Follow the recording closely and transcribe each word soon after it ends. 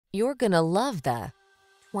You're gonna love the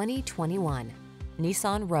 2021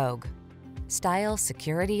 Nissan Rogue. Style,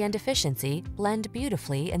 security, and efficiency blend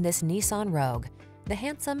beautifully in this Nissan Rogue, the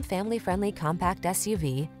handsome, family-friendly compact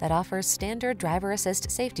SUV that offers standard driver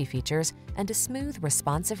assist safety features and a smooth,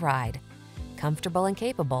 responsive ride. Comfortable and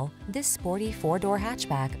capable, this sporty four-door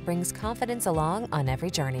hatchback brings confidence along on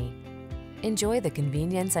every journey. Enjoy the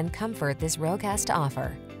convenience and comfort this Rogue has to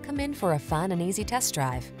offer. Come in for a fun and easy test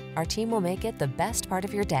drive. Our team will make it the best part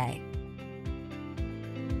of your day.